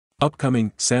Upcoming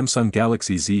Samsung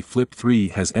Galaxy Z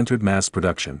Flip3 has entered mass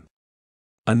production.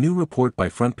 A new report by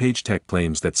FrontPageTech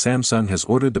claims that Samsung has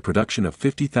ordered the production of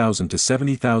 50,000 to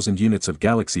 70,000 units of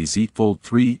Galaxy Z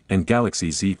Fold3 and Galaxy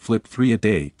Z Flip3 a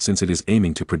day since it is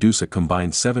aiming to produce a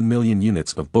combined 7 million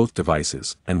units of both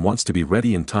devices and wants to be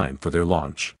ready in time for their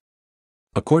launch.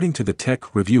 According to the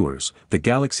tech reviewers, the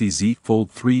Galaxy Z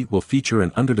Fold3 will feature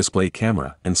an under-display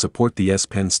camera and support the S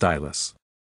Pen stylus.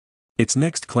 Its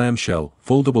next clamshell,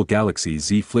 foldable Galaxy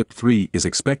Z Flip3 is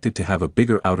expected to have a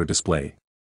bigger outer display.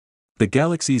 The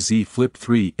Galaxy Z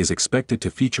Flip3 is expected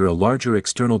to feature a larger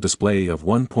external display of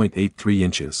 1.83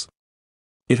 inches.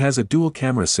 It has a dual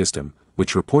camera system,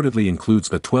 which reportedly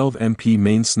includes a 12MP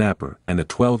main snapper and a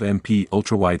 12MP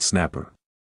ultrawide snapper.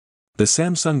 The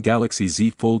Samsung Galaxy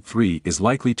Z Fold3 is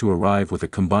likely to arrive with a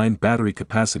combined battery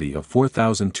capacity of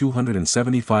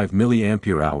 4,275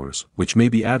 mAh, which may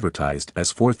be advertised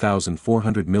as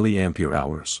 4,400 mAh.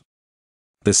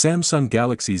 The Samsung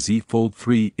Galaxy Z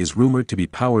Fold3 is rumored to be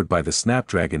powered by the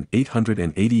Snapdragon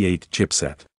 888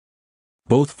 chipset.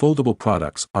 Both foldable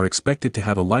products are expected to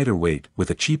have a lighter weight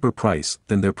with a cheaper price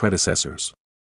than their predecessors.